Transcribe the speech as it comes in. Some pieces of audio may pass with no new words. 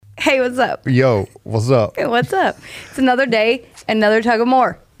Hey, what's up? Yo, what's up? Hey, what's up? It's another day, another tug of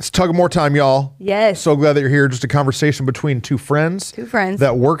more. It's tug of more time, y'all. Yes. So glad that you're here. Just a conversation between two friends.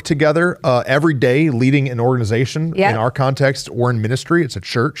 That work together every day leading an organization. Yep. In our context, we're in ministry. It's a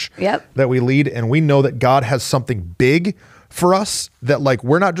church that we lead. And we know that God has something big for us that like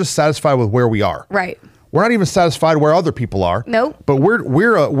we're not just satisfied with where we are. Right. We're not even satisfied where other people are. Nope. But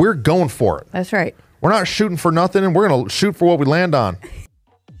we're going for it. That's right. We're not shooting for nothing, and we're going to shoot for what we land on.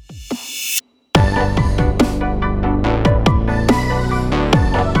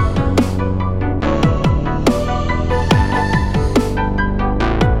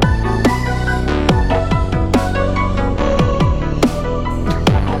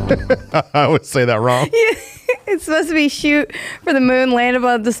 I would say that wrong. It's supposed to be shoot for the moon, land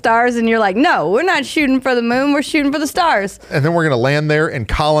above the stars, and you're like, no, we're not shooting for the moon, we're shooting for the stars. And then we're going to land there and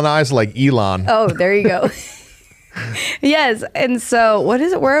colonize like Elon. Oh, there you go. Yes, and so what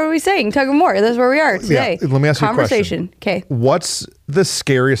is it? Where are we saying? Tug of more. That's where we are today. Yeah, let me ask you a question. Conversation. Okay. What's the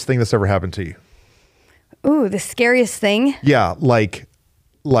scariest thing that's ever happened to you? Ooh, the scariest thing? Yeah, like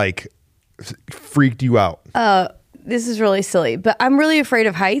freaked you out. This is really silly, but I'm really afraid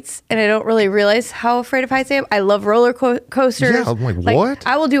of heights, and I don't really realize how afraid of heights I am. I love roller coasters. Yeah, I'm like, what?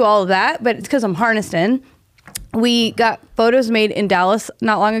 I will do all of that, but it's because I'm harnessed in. We got photos made in Dallas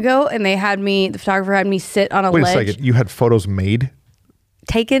not long ago, and the photographer had me sit on a ledge. Wait a second, you had photos made?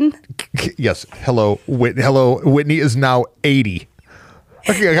 Taken? Yes. Hello, Whitney is now 80.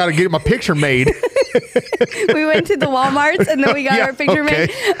 Okay, I got to get my picture made. We went to the Walmarts and then we got our picture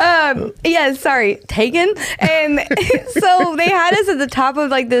made. Taken. And so they had us at the top of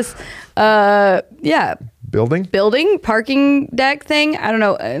like this, building, parking deck thing. I don't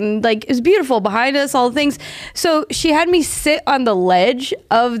know. And like, it was beautiful behind us, all the things. So she had me sit on the ledge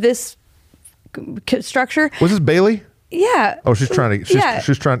of this structure. Was this Bailey? Yeah. Oh, she's trying to.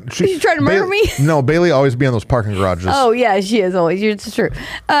 She's trying to murder me. No, Bailey always be on those parking garages. Oh yeah, she is always. It's true.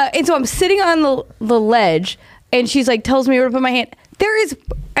 And so I'm sitting on the ledge, and she's like tells me where to put my hand. There is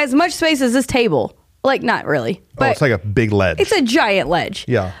as much space as this table. Like not really. But it's like a big ledge. It's a giant ledge.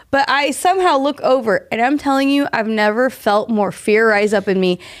 Yeah. But I somehow look over, and I'm telling you, I've never felt more fear rise up in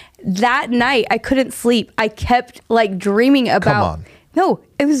me. That night, I couldn't sleep. I kept like dreaming about. Come on. No,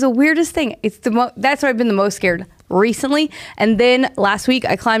 it was the weirdest thing. It's that's where I've been the most scared recently. And then last week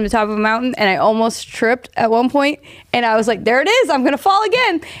I climbed the top of a mountain and I almost tripped at one point, and I was like, there it is, I'm gonna fall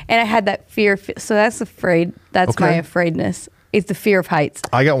again. And I had that fear. So that's my afraidness. It's the fear of heights.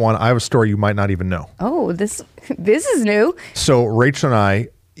 I got one. I have a story you might not even know. Oh, this is new. So Rachel and I,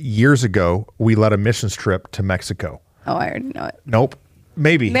 years ago, we led a missions trip to Mexico. Oh, I already know it. Nope.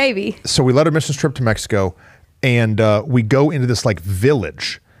 Maybe. So we led a missions trip to Mexico, and we go into this like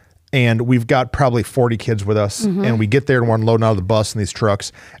village, and we've got probably 40 kids with us. Mm-hmm. And we get there and we're unloading out of the bus in these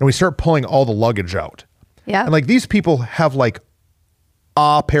trucks, and we start pulling all the luggage out. Yeah. And like these people have like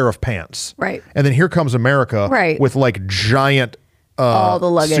a pair of pants. Right. And then here comes America with like giant all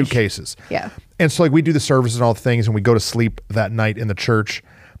the luggage suitcases. Yeah. And so like we do the services and all the things, and we go to sleep that night in the church,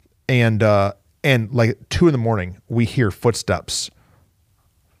 and like 2 a.m, we hear footsteps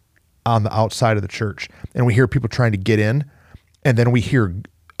on the outside of the church, and we hear people trying to get in, and then we hear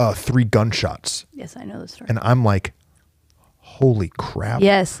 3 gunshots. Yes, I know the story. And I'm like, holy crap.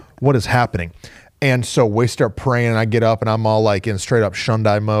 Yes. What is happening? And so we start praying, and I get up, and I'm all like in straight up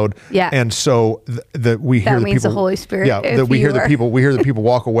Shundai mode. Yeah. And so we hear the people. The Holy Spirit. Yeah. We hear the people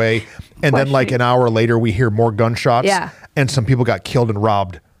walk away, and then like an hour later, we hear more gunshots. Yeah. And some people got killed and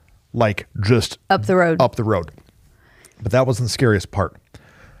robbed, like just up the road. But that wasn't the scariest part.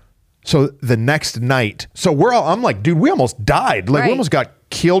 So the next night, I'm like, dude, we almost died. Like we almost got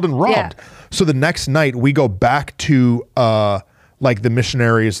killed and robbed. Yeah. So the next night we go back to like the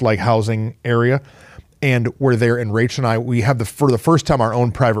missionaries like housing area, and we're there, and Rachel and I, we have for the first time our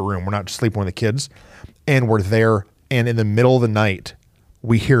own private room. We're not just sleeping with the kids, and we're there, and in the middle of the night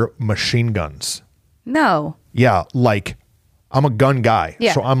we hear machine guns. No. Yeah, like I'm a gun guy.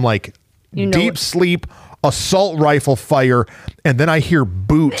 Yeah. So I'm like deep sleep, assault rifle fire, and then I hear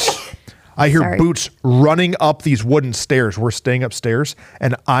boots. I hear boots running up these wooden stairs. We're staying upstairs,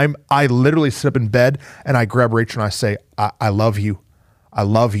 and I literally sit up in bed, and I grab Rachel and I say, I love you. I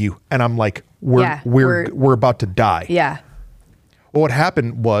love you. And I'm like, we're about to die. Yeah. Well, what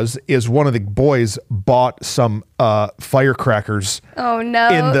happened is one of the boys bought some firecrackers. Oh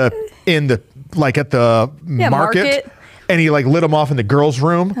no. in the like at the market. And he like lit them off in the girls'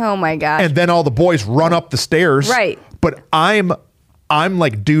 room. Oh my gosh. And then all the boys run up the stairs. Right. But I'm I'm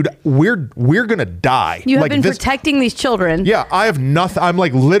like, dude, we're going to die. You have like been protecting these children. Yeah, I have nothing. I'm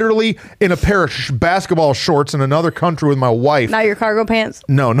like literally in a pair of basketball shorts in another country with my wife. Not your cargo pants?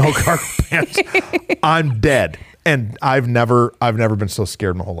 No cargo pants. I'm dead. And I've never been so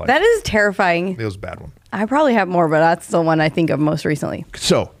scared in my whole life. That is terrifying. It was a bad one. I probably have more, but that's the one I think of most recently.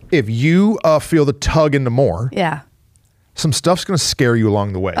 So if you feel the tug into more, yeah, some stuff's going to scare you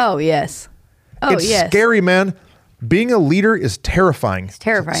along the way. Oh, yes. Oh, it's yes. scary, man. Being a leader is terrifying. It's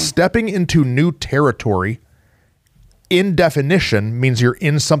terrifying. Stepping into new territory, in definition, means you're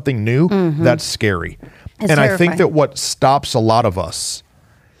in something new. That's scary. It's and terrifying. I think that what stops a lot of us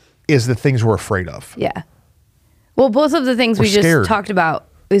is the things we're afraid of. Yeah. Well, both of the things We're we just scared. talked about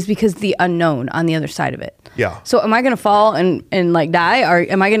is because the unknown on the other side of it. Yeah. So am I going to fall and like die, or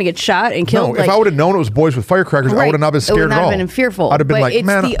am I going to get shot and killed? No, if I would have known it was boys with firecrackers, I would have not been scared it would not at all. have been fearful. I'd have been but like, it's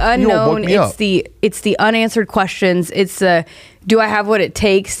man, the unknown. It's It's the unanswered questions. It's the, do I have what it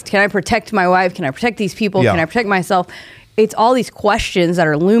takes? Can I protect my wife? Can I protect these people? Yeah. Can I protect myself? It's all these questions that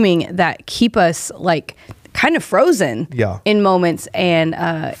are looming that keep us like kind of frozen in moments, and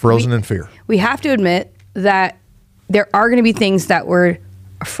frozen in fear. We have to admit that there are going to be things that we're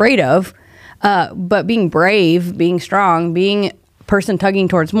afraid of, but being brave, being strong, being a person tugging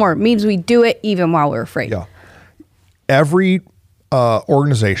towards more means we do it even while we're afraid. Yeah. Every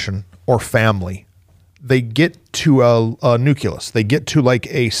organization or family, they get to a nucleus. They get to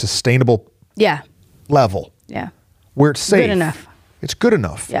like a sustainable level. Yeah. Where it's safe. Good enough. It's good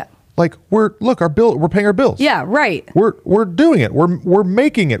enough. Yeah. Like we're paying our bills. Yeah, right. We're doing it. We're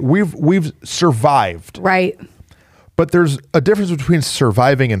making it. We've survived. Right. But there's a difference between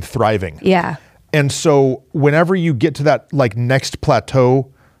surviving and thriving. Yeah. And so whenever you get to that like next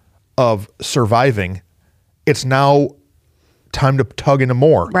plateau of surviving, it's now time to tug into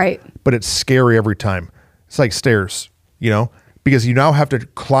more. Right. But it's scary every time. It's like stairs, because you now have to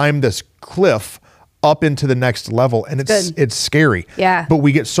climb this cliff up into the next level, and it's scary. Yeah. But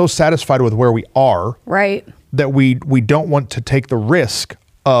we get so satisfied with where we are, right, that we don't want to take the risk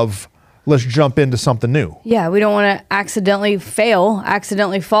of let's jump into something new. Yeah, we don't want to accidentally fail,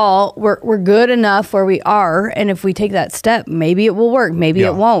 accidentally fall. We're good enough where we are, and if we take that step, maybe it will work, maybe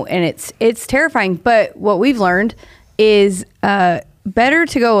it won't, and it's terrifying. But what we've learned is better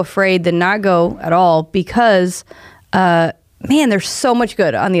to go afraid than not go at all, because man, there's so much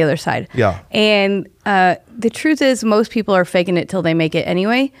good on the other side. Yeah. And the truth is, most people are faking it till they make it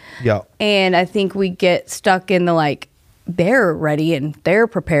anyway. Yeah. And I think we get stuck in the like, they're ready and they're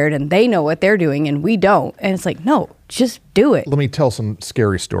prepared and they know what they're doing and we don't. And it's like, no, just do it. Let me tell some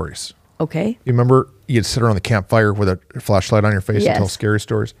scary stories. Okay. You remember you'd sit around the campfire with a flashlight on your face and tell Yes. scary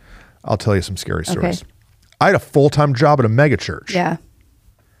stories? I'll tell you some scary stories. Okay. I had a full-time job at a mega church. Yeah.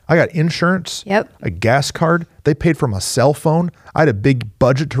 I got insurance, Yep. a gas card. They paid for my cell phone. I had a big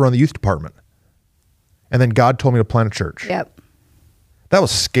budget to run the youth department. And then God told me to plant a church. Yep. That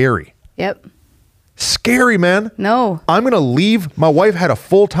was scary. Yep. Scary, man. No. I'm going to leave. My wife had a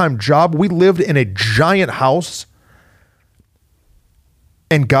full-time job. We lived in a giant house.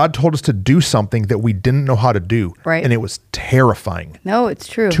 And God told us to do something that we didn't know how to do. Right. And it was terrifying. No, it's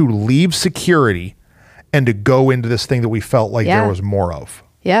true. To leave security and to go into this thing that we felt like there was more of.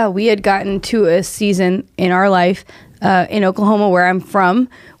 Yeah, we had gotten to a season in our life in Oklahoma, where I'm from.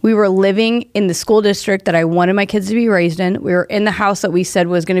 We were living in the school district that I wanted my kids to be raised in. We were in the house that we said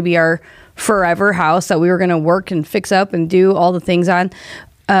was going to be our forever house that we were going to work and fix up and do all the things on.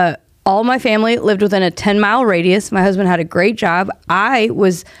 All my family lived within a 10-mile radius. My husband had a great job. I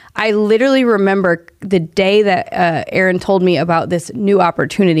literally remember the day that Aaron told me about this new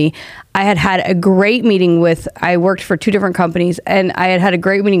opportunity. I had a great meeting I worked for 2 different companies, and I had a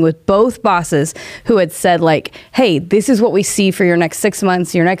great meeting with both bosses who had said like, hey, this is what we see for your next 6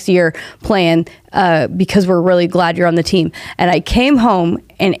 months, your next year plan, because we're really glad you're on the team. And I came home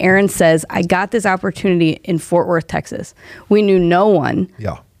and Aaron says, I got this opportunity in Fort Worth, Texas. We knew no one.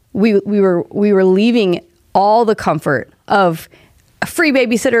 Yeah. We were leaving all the comfort of a free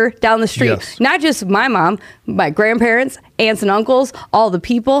babysitter down the street. Yes. Not just my mom, my grandparents, aunts and uncles, all the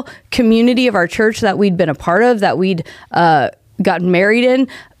people, community of our church that we'd been a part of, that we'd gotten married in.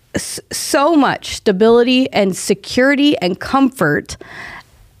 So much stability and security and comfort,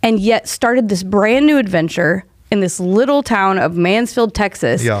 and yet started this brand new adventure in this little town of Mansfield,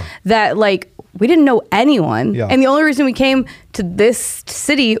 Texas, that like, we didn't know anyone. Yeah. And the only reason we came to this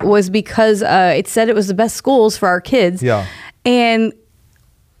city was because it said it was the best schools for our kids. Yeah. And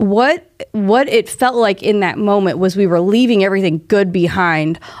what it felt like in that moment was we were leaving everything good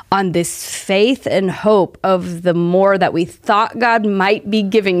behind on this faith and hope of the more that we thought God might be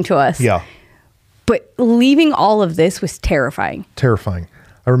giving to us. Yeah. But leaving all of this was terrifying. Terrifying.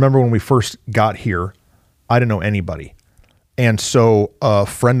 I remember when we first got here, I didn't know anybody. And so a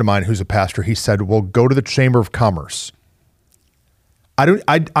friend of mine who's a pastor, he said, well, go to the Chamber of Commerce.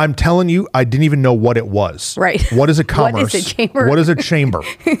 I'm telling you, I didn't even know what it was. Right. What is a commerce? What is a chamber? What is a chamber?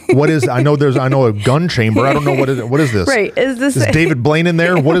 I know a gun chamber. I don't know what is this? Right. Is David Blaine in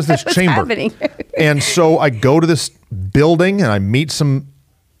there? What is this chamber? Happening? And so I go to this building and I meet some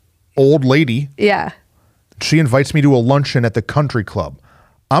old lady. Yeah. She invites me to a luncheon at the country club.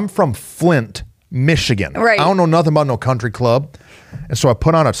 I'm from Flint, Michigan. Right. I don't know nothing about no country club. And so I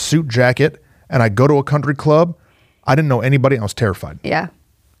put on a suit jacket and I go to a country club. I didn't know anybody. I was terrified. Yeah.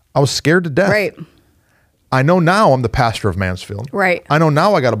 I was scared to death. Right. I know now I'm the pastor of Mansfield. Right. I know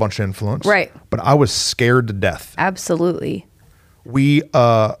now I got a bunch of influence. Right. But I was scared to death. Absolutely.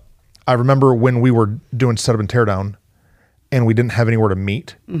 I remember when we were doing setup and teardown and we didn't have anywhere to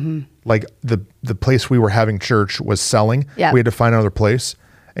meet. Mm-hmm. Like the place we were having church was selling. Yeah. We had to find another place.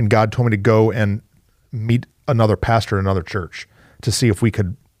 And God told me to go and meet another pastor in another church to see if we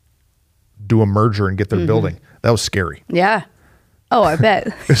could do a merger and get their building. That was scary. Yeah. Oh, I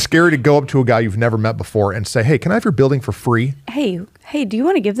bet. It's scary to go up to a guy you've never met before and say, hey, can I have your building for free? Hey, do you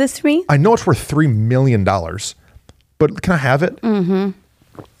want to give this to me? I know it's worth $3 million, but can I have it? Mm-hmm.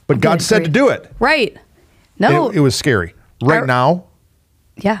 But God said to do it. Right. No. It was scary. Right now,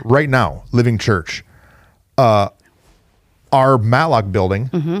 Living Church, our Matlock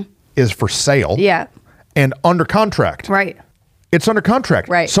building is for sale. Yeah. And under contract. Right. It's under contract.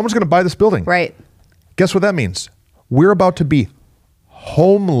 Right. Someone's going to buy this building. Right. Guess what that means? We're about to be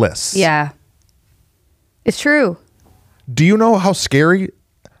homeless. Yeah. It's true. Do you know how scary?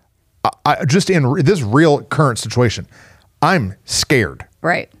 Just in this real current situation, I'm scared.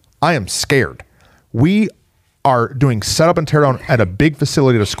 Right. I am scared. We are doing setup and teardown at a big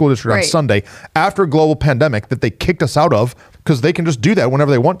facility at a school district on Sunday after a global pandemic that they kicked us out of because they can just do that whenever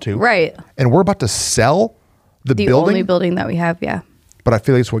they want to. Right. And we're about to sell the building. The only building that we have, yeah. But I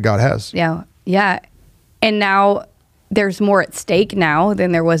feel like it's what God has. Yeah. Yeah. And now there's more at stake now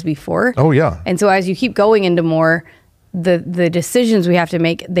than there was before. Oh, yeah. And so as you keep going into more, the decisions we have to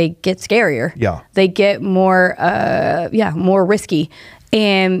make, they get scarier. Yeah. They get more, more risky.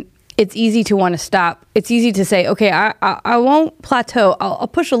 And it's easy to want to stop. It's easy to say, okay, I won't plateau. I'll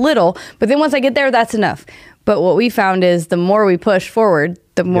push a little, but then once I get there, that's enough. But what we found is the more we push forward,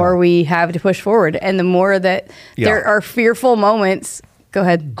 the more we have to push forward. And the more that there are fearful moments. Go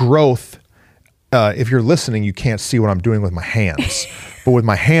ahead. Growth. If you're listening, you can't see what I'm doing with my hands. But with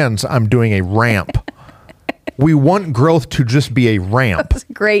my hands, I'm doing a ramp. We want growth to just be a ramp. That's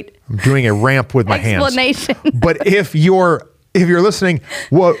great. I'm doing a ramp with my explanation. hands. But if you're listening,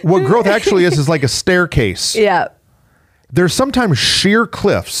 what growth actually is like a staircase. Yeah. There's sometimes sheer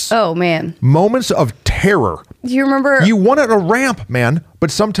cliffs. Oh, man. Moments of terror. Do you remember? You want it a ramp, man, but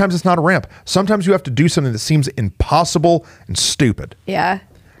sometimes it's not a ramp. Sometimes you have to do something that seems impossible and stupid. Yeah.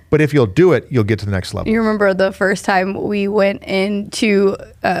 But if you'll do it, you'll get to the next level. You remember the first time we went into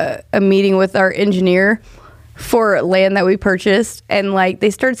a meeting with our engineer for land that we purchased, and like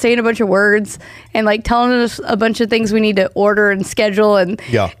they started saying a bunch of words and like telling us a bunch of things we need to order and schedule, and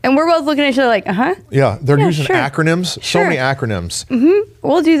we're both looking at each other like, they're using sure. acronyms. So many acronyms.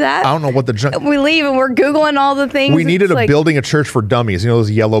 We'll do that. I don't know what we leave and we're Googling all the things. We needed a building a church for dummies. You know those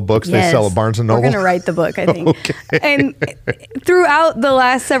yellow books they sell at Barnes and Noble? We're gonna write the book, I think. Okay. And throughout the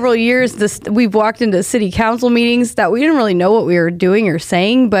last several years, we've walked into city council meetings that we didn't really know what we were doing or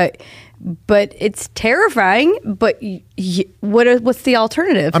saying, but it's terrifying. But what's the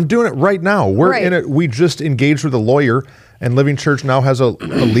alternative? I'm doing it right now. We're in it. We just engaged with a lawyer, and Living Church now has a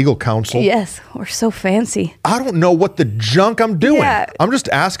legal counsel. Yes, we're so fancy. I don't know what the junk I'm doing. Yeah. I'm just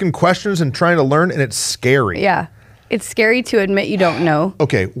asking questions and trying to learn, and it's scary. Yeah, it's scary to admit you don't know.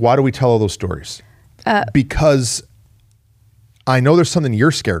 Okay, why do we tell all those stories? Because I know there's something you're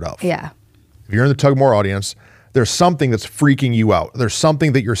scared of. Yeah. If you're in the Tug More audience, there's something that's freaking you out. There's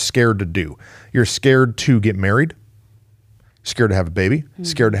something that you're scared to do. You're scared to get married, scared to have a baby,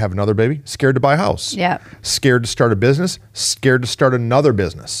 scared to have another baby, scared to buy a house. Yeah. Scared to start a business, scared to start another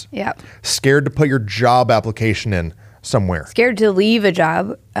business. Yeah. Scared to put your job application in somewhere. Scared to leave a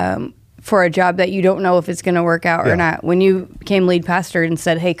job for a job that you don't know if it's going to work out or not. When you became lead pastor and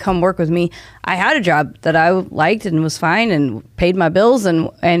said, hey, come work with me, I had a job that I liked and was fine and paid my bills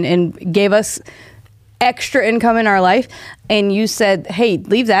and gave us extra income in our life, and you said, hey,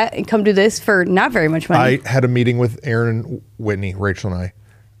 leave that and come do this for not very much money. I had a meeting with Aaron and Whitney, Rachel and I,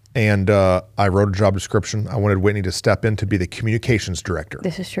 and I wrote a job description. I wanted Whitney to step in to be the communications director.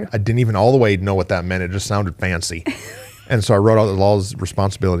 This is true. I didn't even all the way know what that meant. It just sounded fancy. And so I wrote out all his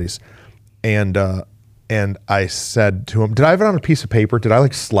responsibilities. and I said to him, did I have it on a piece of paper? Did I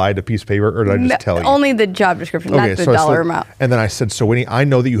like slide a piece of paper, or did I just tell you? Only the job description, not the dollar amount. And then I said, so Winnie, I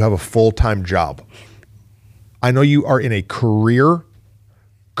know that you have a full-time job. I know you are in a career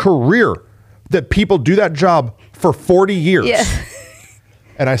that people do that job for 40 years. Yeah.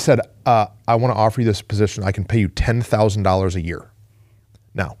 And I said, I want to offer you this position. I can pay you $10,000 a year.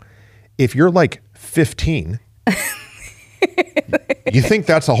 Now, if you're like 15, you think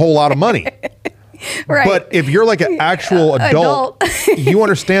that's a whole lot of money. Right. But if you're like an actual adult, you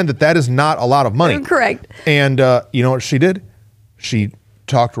understand that that is not a lot of money. Correct. And you know what she did? She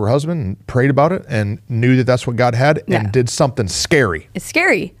talked to her husband and prayed about it and knew that that's what God had and did something scary. It's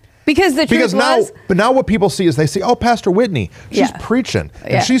scary. Because the truth was... But now what people see is they say, oh, Pastor Whitney, she's preaching.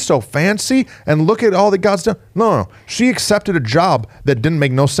 And she's so fancy. And look at all that God's done. No. She accepted a job that didn't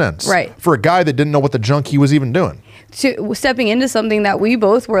make no sense. Right. For a guy that didn't know what the junk he was even doing. Stepping into something that we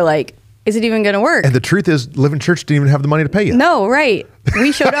both were like, is it even going to work? And the truth is, Living Church didn't even have the money to pay you. No, right.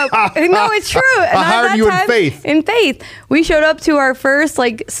 We showed up. No, it's true. And I hired you in faith. In faith. We showed up to our first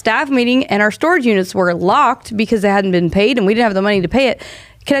staff meeting and our storage units were locked because they hadn't been paid and we didn't have the money to pay it.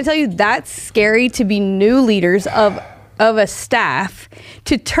 Can I tell you, that's scary to be new leaders of a staff,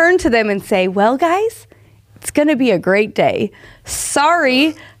 to turn to them and say, well, guys, it's going to be a great day.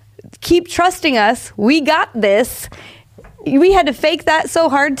 Sorry. Keep trusting us. We got this. We had to fake that so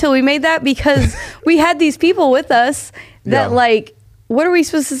hard till we made that because we had these people with us that what are we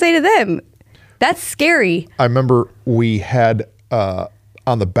supposed to say to them? That's scary. I remember we had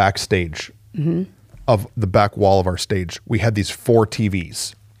on the backstage of the back wall of our stage, we had these 4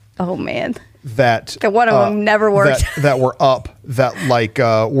 TVs. Oh man. That one of them never worked. That were up, that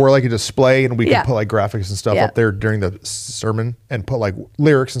were like a display, and we could put like graphics and stuff up there during the sermon and put like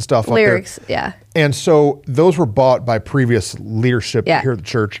lyrics and stuff up there. Yeah. And so those were bought by previous leadership here at the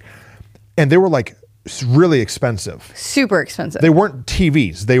church, and they were like really expensive. Super expensive. They weren't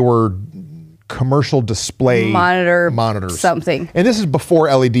TVs. They were commercial display monitors, something. And this is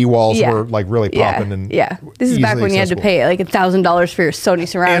before LED walls were like really popping. And this is back when you had to pay like $1,000 for your Sony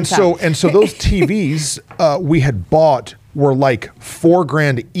surround sound. And so those TVs we had bought were like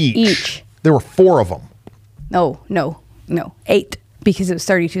 $4,000 each. There were 4 of them. No, 8, because it was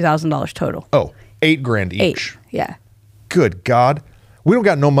 $32,000 total. Oh, $8,000 each. 8, yeah. Good God, we don't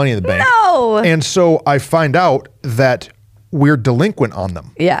got no money in the bank. No. And so I find out that we're delinquent on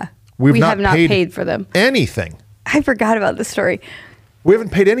them. Yeah. We have not paid for them. Anything. I forgot about this story. We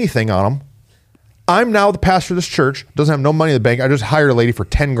haven't paid anything on them. I'm now the pastor of this church. Doesn't have no money in the bank. I just hired a lady for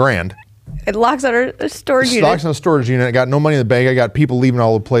 $10,000. It locks on our storage unit. Locks on a storage unit. I got no money in the bank. I got people leaving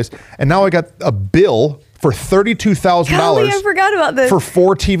all over the place. And now I got a bill for $32,000. I forgot about this. For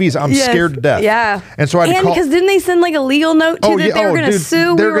 4 TVs. I'm scared to death. Yeah. And so I had to call. Because didn't they send like a legal note to that they were going to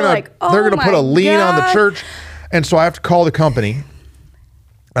sue? They're going to put a lien on the church. And so I have to call the company.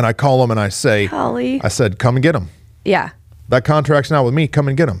 And I call them and I say, I said, come and get them. Yeah. That contract's not with me. Come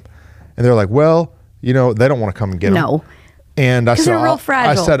and get them. And they're like, well, they don't want to come and get them. No. And I said, they're real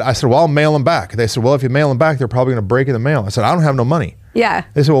fragile. I said, well, I'll mail them back. They said, well, if you mail them back, they're probably going to break in the mail. I said, I don't have no money. Yeah.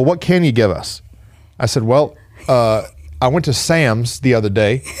 They said, well, what can you give us? I said, well, I went to Sam's the other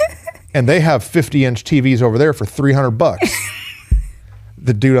day and they have 50-inch TVs over there for $300.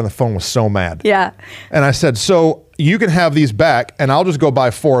 The dude on the phone was so mad. Yeah. And I said, so you can have these back and I'll just go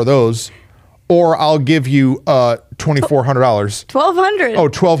buy 4 of those, or I'll give you $2,400. $1,200. Oh,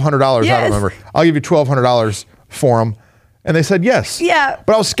 $1,200. Yes. I don't remember. I'll give you $1,200 for them. And they said yes. Yeah.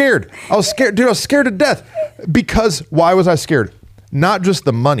 But I was scared. Dude, I was scared to death. Because why was I scared? Not just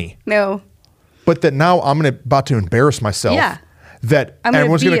the money. No. But that now I'm about to embarrass myself. Yeah. That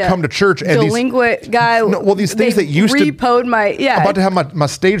everyone's going to come to church and delinquent guy. These things that used to repoed about to have my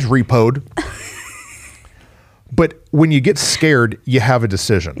stage repoed. But when you get scared, you have a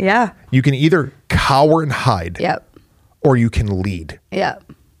decision. Yeah. You can either cower and hide. Yep. Or you can lead.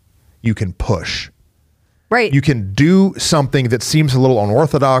 Yep. You can push. Right. You can do something that seems a little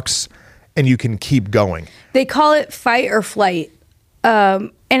unorthodox and you can keep going. They call it fight or flight.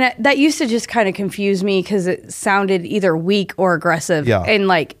 And that used to just kind of confuse me because it sounded either weak or aggressive. Yeah. And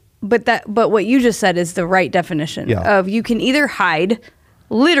but what you just said is the right definition of you can either hide,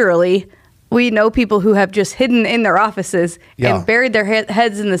 literally. We know people who have just hidden in their offices and buried their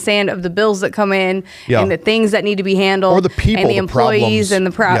heads in the sand of the bills that come in and the things that need to be handled, or the people, and the employees, and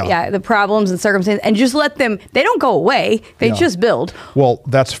the problems and circumstances, and just let them. They don't go away. They just build. Well,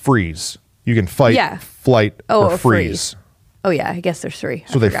 that's freeze. You can fight, flight, or freeze. Oh, yeah. I guess there's 3.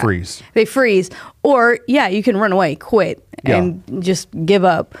 So they freeze. They freeze. Or, yeah, you can run away, quit, and just give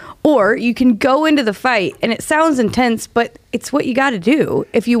up. Or you can go into the fight, and it sounds intense, but it's what you got to do.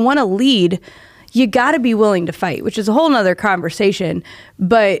 If you want to lead, you got to be willing to fight, which is a whole nother conversation.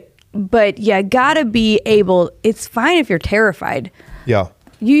 But you got to be able, it's fine if you're terrified. Yeah.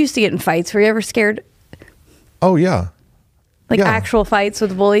 You used to get in fights. Were you ever scared? Oh, yeah. Like actual fights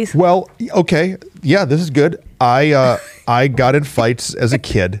with bullies? Well, okay. Yeah, this is good. I got in fights as a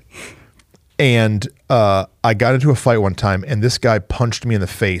kid, and I got into a fight one time, and this guy punched me in the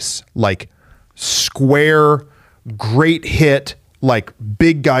face, like square, great hit, like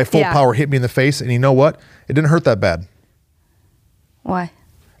big guy, full power hit me in the face. And you know what? It didn't hurt that bad. Why?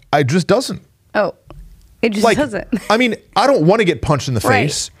 It just doesn't. Oh, it just doesn't. I mean, I don't want to get punched in the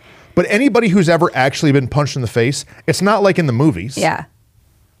face. But anybody who's ever actually been punched in the face, it's not like in the movies. Yeah.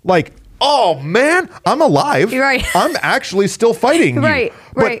 Like, oh man, I'm alive. You're right. I'm actually still fighting you.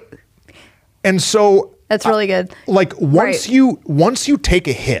 Right. And so that's really good. Like once you take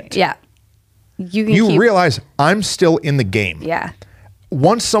a hit, you realize I'm still in the game. Yeah.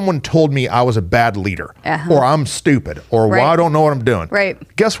 Once someone told me I was a bad leader, or I'm stupid, or well, I don't know what I'm doing. Right.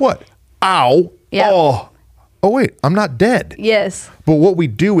 Guess what? Ow. Yeah. Oh wait, I'm not dead. Yes. But what we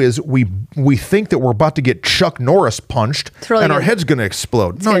do is we think that we're about to get Chuck Norris punched and our head's going to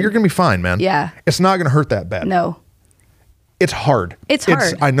explode. No, you're going to be fine, man. Yeah. It's not going to hurt that bad. No. It's hard. It's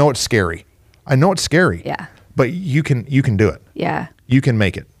hard. I know it's scary. Yeah. But you can do it. Yeah. You can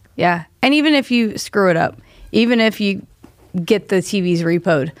make it. Yeah. And even if you screw it up, even if you get the TVs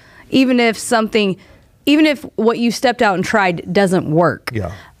repoed, even if what you stepped out and tried doesn't work,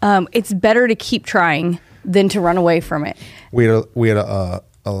 it's better to keep trying than to run away from it. We had a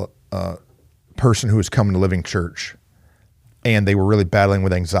person who was coming to Living Church, and they were really battling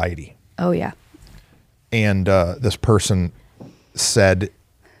with anxiety. Oh yeah. And this person said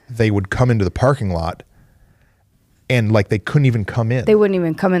they would come into the parking lot, and like they couldn't even come in. They wouldn't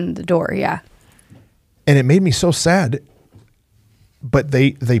even come in the door. Yeah. And it made me so sad. But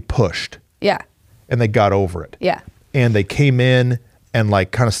they pushed. Yeah. And they got over it. Yeah. And they came in and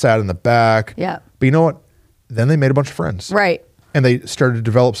like kind of sat in the back. Yeah. But you know what? Then they made a bunch of friends. Right. And they started to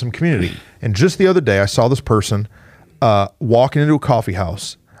develop some community. And just the other day, I saw this person walking into a coffee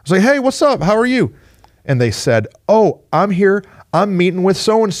house. I was like, hey, what's up? How are you? And they said, oh, I'm here. I'm meeting with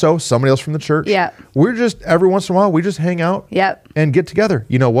so-and-so, somebody else from the church. Yeah. We're just, every once in a while, we just hang out and get together.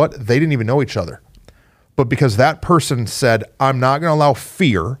 You know what? They didn't even know each other. But because that person said, I'm not going to allow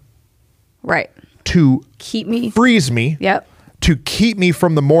fear to keep me, freeze me, to keep me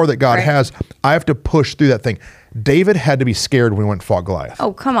from the more that God has, I have to push through that thing. David had to be scared when he went and fought Goliath.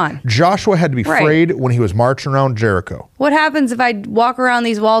 Oh, come on. Joshua had to be afraid when he was marching around Jericho. What happens if I walk around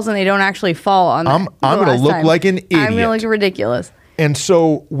these walls and they don't actually fall on them? I'm going to look like an idiot. I'm going to look ridiculous. And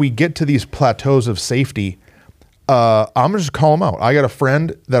so we get to these plateaus of safety. I'm going to just call him out. I got a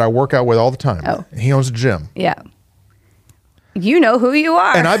friend that I work out with all the time. Oh. He owns a gym. Yeah. You know who you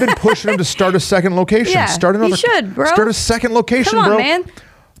are. And I've been pushing him to start a second location. Yeah, start another. You should, bro. Start a second location, Come on, bro. Man.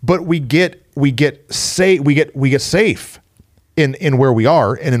 But we get safe in where we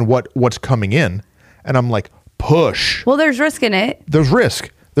are and in what's coming in. And I'm like, push. Well, there's risk in it. There's risk,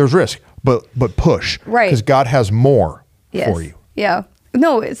 but push. Right. Because God has more for you. Yeah.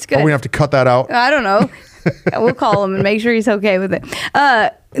 No, it's good. Are we gonna have to cut that out? I don't know. We'll call him and make sure he's okay with it.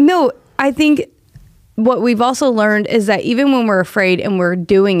 No, I think what we've also learned is that even when we're afraid and we're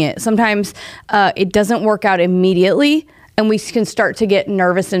doing it, sometimes it doesn't work out immediately. And we can start to get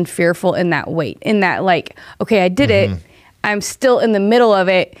nervous and fearful in that wait, in that like, okay, I did it. I'm still in the middle of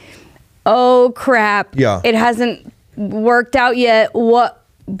it. Oh, crap. Yeah. It hasn't worked out yet. What?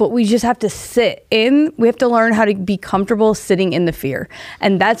 But we just have to sit in. We have to learn how to be comfortable sitting in the fear.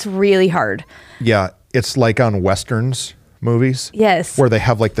 And that's really hard. Yeah. It's like on Westerns movies. Yes. Where they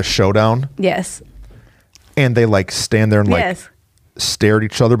have like the showdown. Yes. And they like stand there and like stare at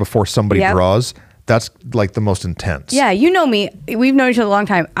each other before somebody draws. That's like the most intense. Yeah, you know me. We've known each other a long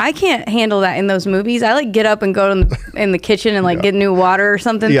time. I can't handle that in those movies. I like get up and go in the kitchen and like get new water or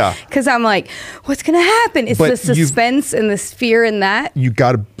something. Yeah. Because I'm like, what's going to happen? It's the suspense and this fear in that. You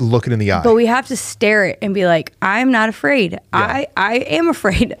got to look it in the eye. But we have to stare it and be like, I'm not afraid. Yeah. I am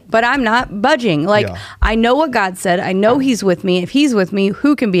afraid, but I'm not budging. Like, I know what God said. I know he's with me. If he's with me,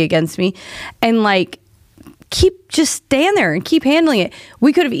 who can be against me? And like, just stand there and keep handling it.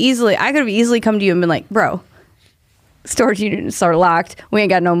 I could have easily come to you and been like, bro, storage units are locked. We ain't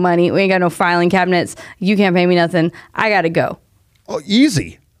got no money. We ain't got no filing cabinets. You can't pay me nothing. I got to go. Oh,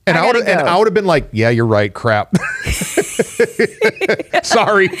 easy. And I would have been like, yeah, you're right. Crap.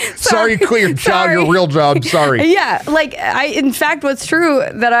 Sorry, quit your job, your real job. Sorry. Yeah. Like in fact, what's true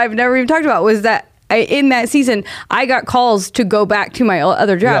that I've never even talked about was that in that season, I got calls to go back to my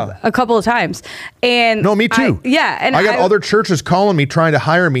other job a couple of times. And no, me too. And I got other churches calling me, trying to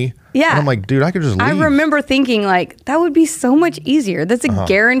hire me. Yeah. And I'm like, dude, I could just leave. I remember thinking like, that would be so much easier. That's a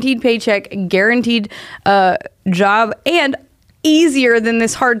guaranteed paycheck, guaranteed job, and easier than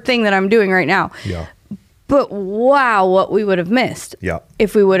this hard thing that I'm doing right now. Yeah. But wow, what we would have missed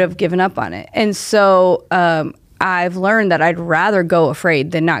if we would have given up on it. And so I've learned that I'd rather go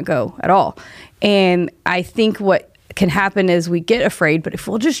afraid than not go at all. And I think what can happen is we get afraid, but if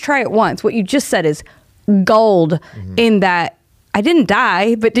we'll just try it once, what you just said is gold in that I didn't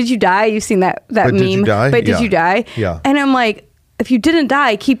die, but did you die? You've seen that meme. Did you die? But did you die? Yeah. And I'm like, if you didn't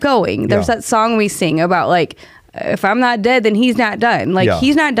die, keep going. There's that song we sing about like, if I'm not dead, then he's not done. Like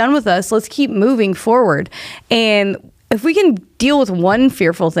he's not done with us. Let's keep moving forward. And if we can deal with one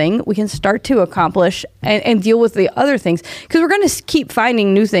fearful thing, we can start to accomplish and deal with the other things, because we're going to keep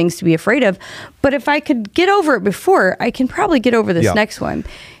finding new things to be afraid of. But if I could get over it before, I can probably get over this next one.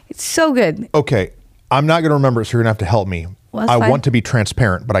 It's so good. Okay. I'm not going to remember it, so you're going to have to help me. Well, I want to be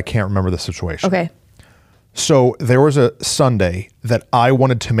transparent, but I can't remember the situation. Okay. So there was a Sunday that I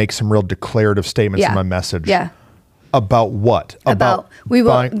wanted to make some real declarative statements in my message. Yeah. About what?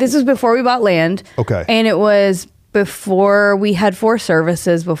 This was before we bought land. Okay. And it was before we had 4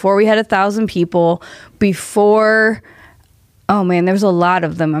 services, before we had 1,000 people, before, oh man, there's a lot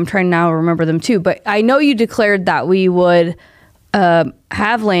of them. I'm trying now to remember them too. But I know you declared that we would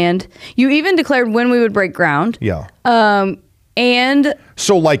have land. You even declared when we would break ground. Yeah. And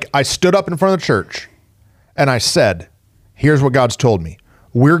so like I stood up in front of the church and I said, here's what God's told me.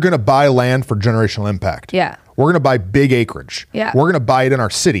 We're going to buy land for generational impact. Yeah. We're going to buy big acreage. Yeah. We're going to buy it in our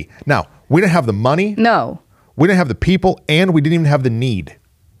city. Now, we didn't have the money. No. We didn't have the people, and we didn't even have the need.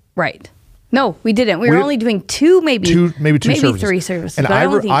 Right. No, we didn't. We were only doing maybe two services. 3 services. And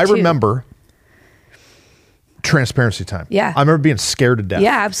I remember transparency time. Yeah. I remember being scared to death.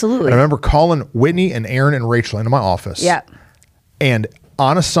 Yeah, absolutely. And I remember calling Whitney and Aaron and Rachel into my office. Yeah. And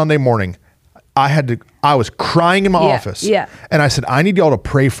on a Sunday morning, I was crying in my office. Yeah. And I said, I need y'all to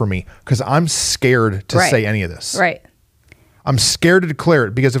pray for me because I'm scared to say any of this. Right. I'm scared to declare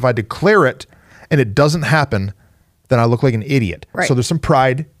it because if I declare it and it doesn't happen, then I look like an idiot. Right. So there's some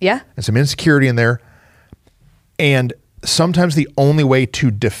pride and some insecurity in there. And sometimes the only way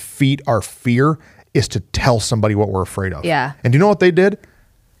to defeat our fear is to tell somebody what we're afraid of. Yeah. And do you know what they did?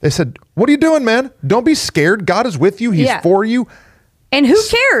 They said, what are you doing, man? Don't be scared. God is with you. He's for you. And who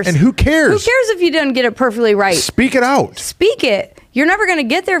cares? Who cares? Who cares if you didn't get it perfectly right? Speak it out. Speak it. You're never going to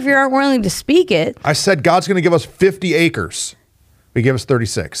get there if you aren't willing to speak it. I said, God's going to give us 50 acres. We give us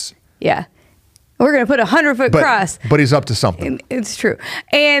 36. Yeah. We're going to put a 100-foot cross. But he's up to something. It's true.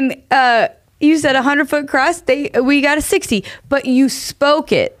 And you said 100-foot cross. We got a 60, but you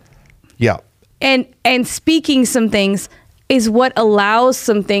spoke it. Yeah. And speaking some things is what allows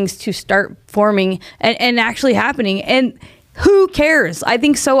some things to start forming and actually happening. And who cares? I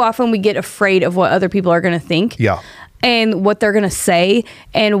think so often we get afraid of what other people are going to think. Yeah. And what they're going to say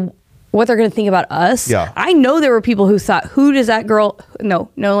and what they're going to think about us. Yeah. I know there were people who thought, who does that girl, no,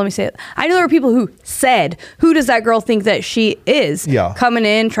 let me say it. I know there were people who said, who does that girl think that she is? Yeah. Coming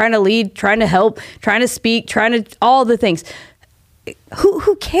in, trying to lead, trying to help, trying to speak, trying to, all the things.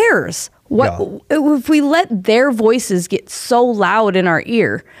 Who cares? If we let their voices get so loud in our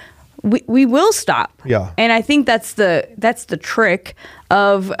ear, we will stop. Yeah. And I think that's the trick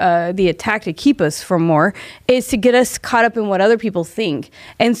of the attack to keep us from more, is to get us caught up in what other people think.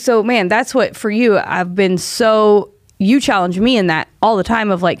 And so, man, that's what for you, I've been so, you challenge me in that all the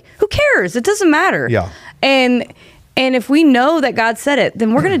time of like, who cares? It doesn't matter. Yeah. And if we know that God said it,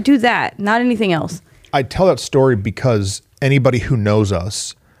 then we're going to do that, not anything else. I tell that story because anybody who knows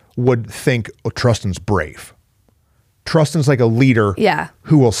us would think, oh, Trustin's brave. Trustin's like a leader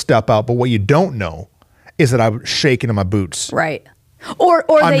who will step out. But what you don't know is that I'm shaking in my boots. Right. Or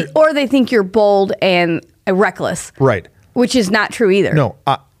they think you're bold and reckless. Right. Which is not true either. No,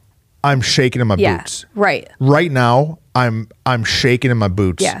 I'm shaking in my boots. Right. Right now, I'm shaking in my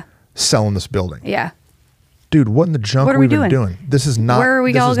boots selling this building. Yeah. Dude, what in the junk are we doing? This is not. Where are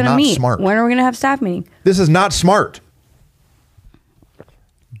we all going to meet? Smart. When are we going to have staff meeting? This is not smart.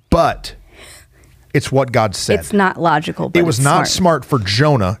 But it's what God said. It's not logical, but it was not smart for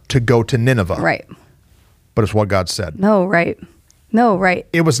Jonah to go to Nineveh. Right. But it's what God said. No, right.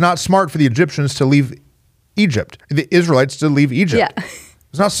 It was not smart for the Egyptians to leave Egypt. The Israelites to leave Egypt. Yeah.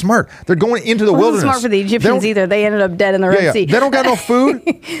 It's not smart. They're going into the wilderness. It wasn't smart for the Egyptians either. They ended up dead in the Red Sea. They don't got no food.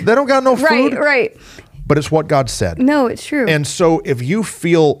 They don't got no food. Right. but it's what God said. No, it's true. And so if you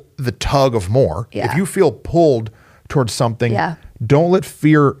feel the tug of more, if you feel pulled towards something, don't let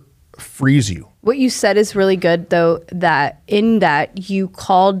fear freeze you. What you said is really good, though, that in that you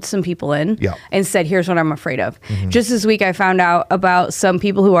called some people in and said, here's what I'm afraid of. Just this week, I found out about some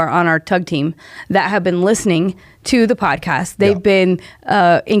people who are on our tug team that have been listening to the podcast. They've been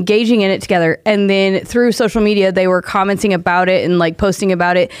engaging in it together. And then through social media, they were commenting about it and like posting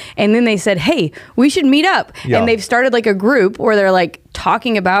about it. And then they said, hey, we should meet up. And they've started like a group where they're like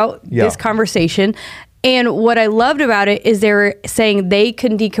talking about this conversation. And what I loved about it is they were saying they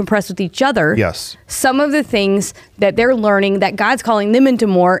can decompress with each other. Yes. Some of the things that they're learning that God's calling them into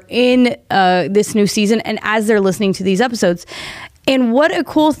more in this new season and as they're listening to these episodes. And what a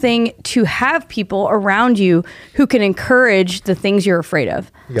cool thing to have people around you who can encourage the things you're afraid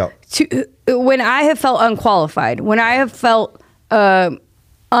of. When I have felt unqualified, when I have felt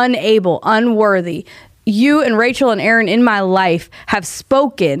unable, unworthy, you and Rachel and Aaron in my life have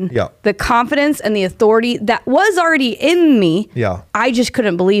spoken the confidence and the authority that was already in me. I just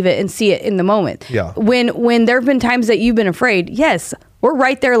couldn't believe it and see it in the moment. When there have been times that you've been afraid, yes, we're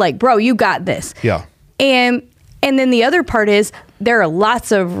right there like, bro, you got this. And then the other part is there are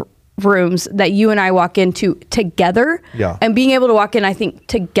lots of rooms that you and I walk into together. And being able to walk in, I think,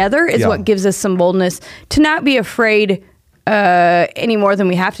 together is what gives us some boldness to not be afraid any more than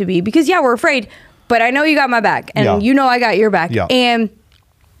we have to be. Because, we're afraid, but I know you got my back, and you know I got your back. And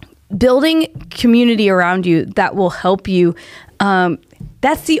building community around you that will help you,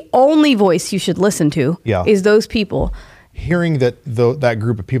 that's the only voice you should listen to, is those people. Hearing that that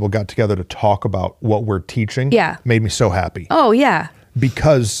group of people got together to talk about what we're teaching made me so happy. Oh, yeah.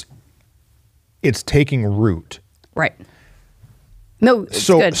 Because it's taking root. Right. No, it's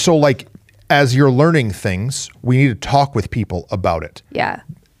good. So like, as you're learning things, we need to talk with people about it.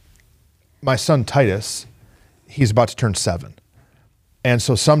 My son Titus, he's about to turn 7. And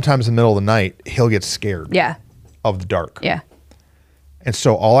so sometimes in the middle of the night, he'll get scared of the dark. And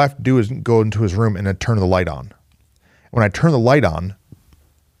so all I have to do is go into his room and then turn the light on. When I turn the light on,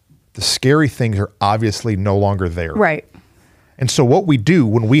 the scary things are obviously no longer there. Right. And so what we do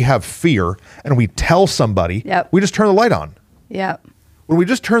when we have fear and we tell somebody, we just turn the light on. When we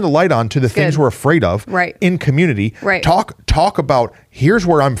just turn the light on to the things we're afraid of in community, talk about here's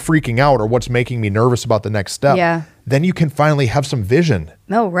where I'm freaking out or what's making me nervous about the next step. Then you can finally have some vision.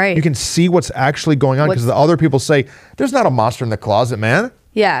 You can see what's actually going on because the other people say, there's not a monster in the closet, man.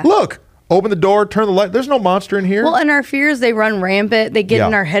 Look, open the door, turn the light. There's no monster in here. Well, and our fears, they run rampant. They get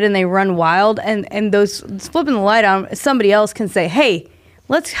in our head and they run wild. And those flipping the light on, somebody else can say, hey,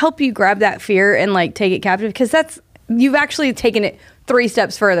 let's help you grab that fear and like take it captive because you've actually taken it 3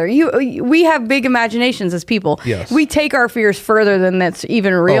 steps further. We have big imaginations as people. We take our fears further than that's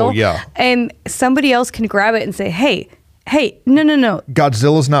even real. And somebody else can grab it and say, hey, no.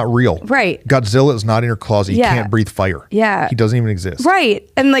 Godzilla's not real. Godzilla is not in your closet. He can't breathe fire. He doesn't even exist.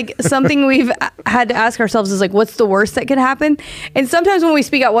 And like something we've had to ask ourselves is like, what's the worst that could happen? And sometimes when we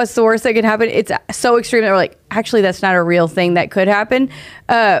speak out what's the worst that could happen, it's so extreme that we're like, actually, that's not a real thing that could happen.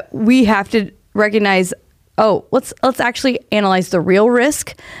 We have to recognize, let's actually analyze the real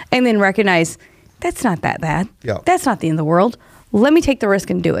risk and then recognize that's not that bad. That's not the end of the world. Let me take the risk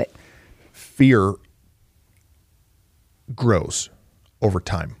and do it. Fear grows over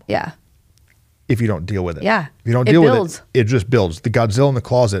time. If you don't deal with it. If you don't deal with it, it just builds. The Godzilla in the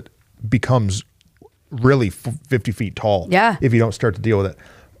closet becomes really 50 feet tall if you don't start to deal with it.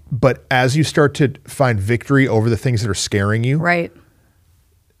 But as you start to find victory over the things that are scaring you,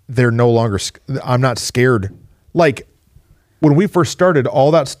 they're no longer, I'm not scared. Like when we first started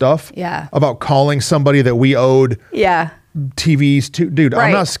all that stuff about calling somebody that we owed TVs to, dude,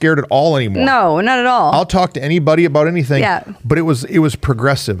 I'm not scared at all anymore. No, not at all. I'll talk to anybody about anything, but it was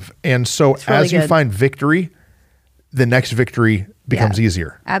progressive. And so really as you find victory, the next victory becomes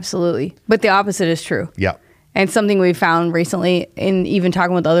easier. Absolutely. But the opposite is true. And something we found recently in even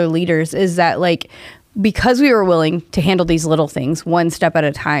talking with other leaders is that like, because we were willing to handle these little things one step at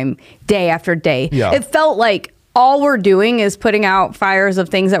a time, day after day, it felt like all we're doing is putting out fires of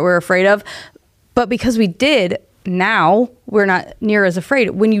things that we're afraid of. But because we did, now we're not near as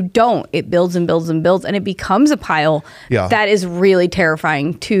afraid. When you don't, it builds and builds and builds, and it becomes a pile that is really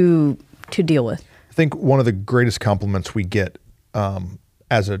terrifying to deal with. I think one of the greatest compliments we get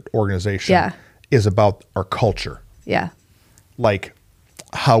as an organization is about our culture. Like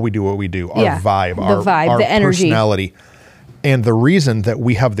how we do what we do, our vibe, our the energy, personality. And the reason that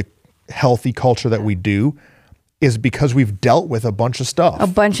we have the healthy culture that we do is because we've dealt with a bunch of stuff. A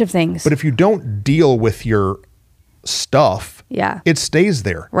bunch of things. But if you don't deal with your stuff, Yeah. It stays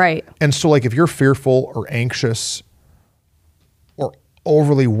there. Right. And so like if you're fearful or anxious or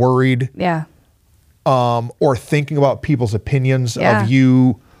overly worried, Yeah. Or thinking about people's opinions Yeah. of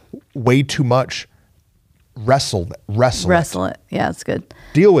you way too much, wrestle it. Yeah, that's good.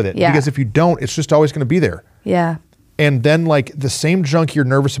 Deal with it. Yeah. Because if you don't, it's just always going to be there. Yeah. And then like the same junk you're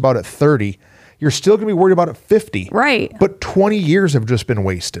nervous about at 30, you're still going to be worried about at 50. Right. But 20 years have just been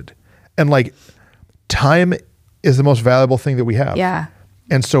wasted. And like time is the most valuable thing that we have. Yeah.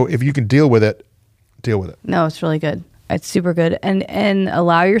 And so if you can deal with it, deal with it. No, it's really good. It's super good. And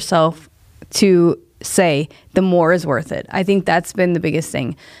allow yourself to say the more is worth it. I think that's been the biggest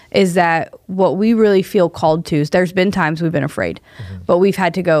thing, is that what we really feel called to is there's been times we've been afraid, but we've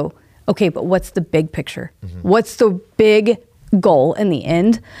had to go, okay, but what's the big picture? What's the big goal in the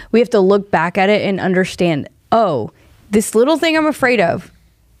end? We have to look back at it and understand, oh, this little thing I'm afraid of,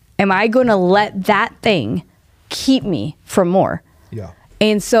 am I going to let that thing keep me from more? Yeah.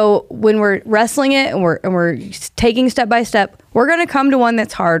 And so when we're wrestling it and we're taking step by step, we're going to come to one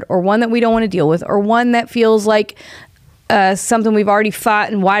that's hard, or one that we don't want to deal with, or one that feels like something we've already fought,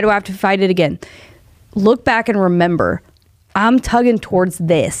 and why do I have to fight it again? Look back and remember, I'm tugging towards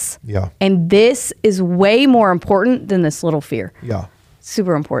this. Yeah. And this is way more important than this little fear. Yeah.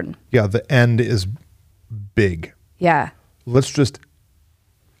 Super important. Yeah. The end is big. Yeah. Let's just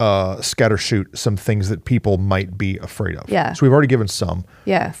scatter shoot some things that people might be afraid of. Yeah. So we've already given some.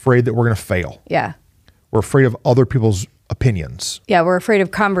 Yeah. Afraid that we're going to fail. Yeah. We're afraid of other people's opinions. Yeah, we're afraid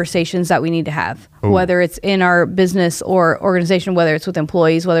of conversations that we need to have, Ooh. whether it's in our business or organization, whether it's with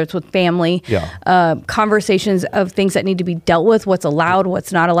employees, whether it's with family. Yeah. Conversations of things that need to be dealt with, what's allowed,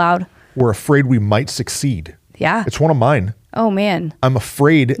 what's not allowed. We're afraid we might succeed. Yeah. It's one of mine. Oh, man. I'm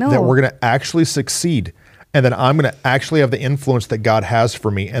afraid No. that we're going to actually succeed, and then I'm going to actually have the influence that God has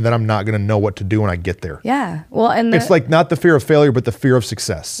for me, and then I'm not going to know what to do when I get there. Yeah. Well, and It's like not the fear of failure, but the fear of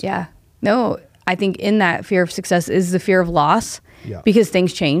success. yeah. No, I think in that fear of success is the fear of loss. Yeah. Because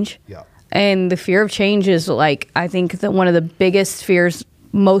things change. Yeah. And the fear of change is like, I think that one of the biggest fears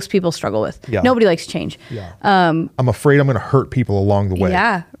most people struggle with. Yeah. Nobody likes change. Yeah. I'm afraid I'm going to hurt people along the way.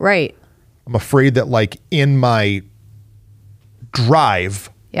 Yeah. Right. I'm afraid that like in my drive,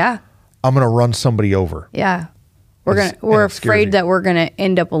 Yeah. I'm going to run somebody over. Yeah. We're It's- we're and it scares afraid me. that we're gonna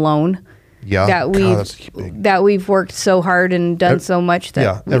end up alone. Yeah. That God, that's big. we've worked so hard and done so much that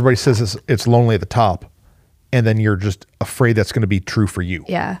Yeah. Everybody says it's lonely at the top, and then you're just afraid that's going to be true for you.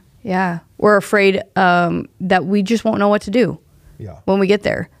 yeah. Yeah. We're afraid that we just won't know what to do Yeah. when we get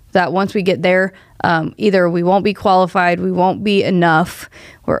there. That once we get there, either we won't be qualified, we won't be enough,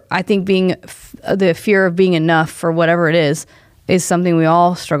 or I think the fear of being enough for whatever it is something we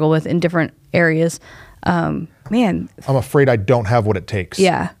all struggle with in different areas. Man. I'm afraid I don't have what it takes.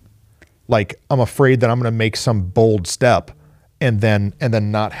 Yeah. Like I'm afraid that I'm going to make some bold step and then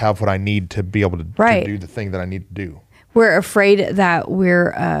not have what I need to be able to do the thing that I need to do. We're afraid that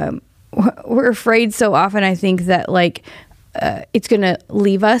we're afraid so often, I think, that like it's going to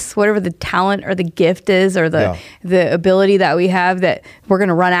leave us, whatever the talent or the gift is or the ability that we have, that we're going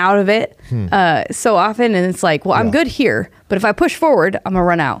to run out of it so often. And it's like, well, I'm good here, but if I push forward, I'm going to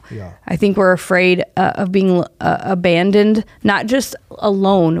run out. Yeah. I think we're afraid of being abandoned, not just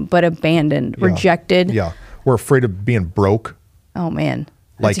alone, but abandoned, rejected. Yeah. We're afraid of being broke. Oh, man.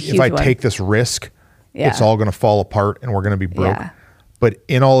 That's Like a if I huge one. take this risk, it's all going to fall apart and we're going to be broke. Yeah. But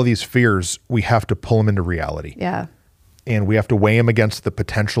in all of these fears, we have to pull them into reality. Yeah. And we have to weigh them against the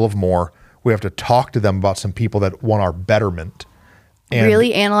potential of more. We have to talk to them about some people that want our betterment. And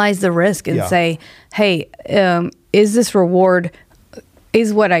really analyze the risk and say, hey, is this reward,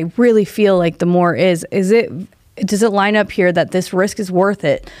 is what I really feel like the more is does it line up here that this risk is worth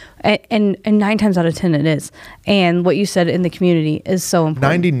it? And 9 times out of 10 it is. And what you said in the community is so important.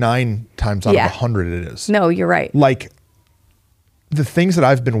 99 times out of 100 it is. No, you're right. Like the things that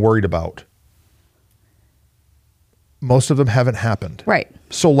I've been worried about, most of them haven't happened. Right.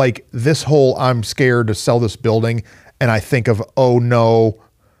 So like this whole, I'm scared to sell this building, and I think of, oh no.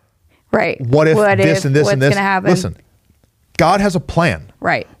 Right. What if this and this what's and this? Gonna happen? Listen, God has a plan.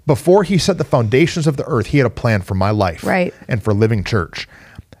 Right. Before he set the foundations of the earth, he had a plan for my life. Right. And for Living Church.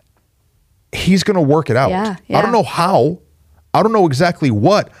 He's going to work it out. Yeah. I don't know how. I don't know exactly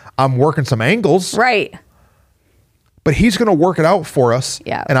what. I'm working some angles. Right. But he's going to work it out for us.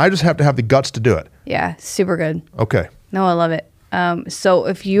 Yeah. And I just have to have the guts to do it. Yeah. Super good. Okay. No, I love it. So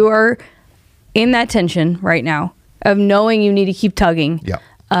if you are in that tension right now of knowing you need to keep tugging,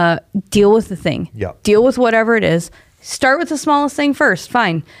 deal with the thing. Yeah. Deal with whatever it is. Start with the smallest thing first,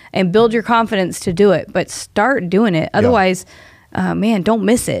 fine, and build your confidence to do it. But start doing it. Otherwise, man, don't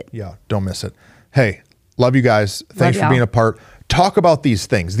miss it. Yeah, don't miss it. Hey, Love you guys. Thanks for being a part. Talk about these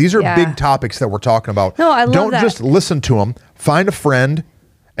things. These are big topics that we're talking about. No, I love Don't that. just listen to them. Find a friend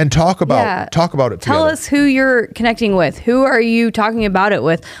and talk about it together. Tell us who you're connecting with. Who are you talking about it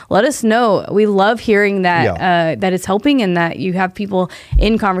with? Let us know. We love hearing that that it's helping and that you have people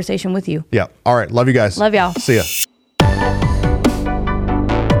in conversation with you. Yeah. All right. Love you guys. Love y'all. See ya.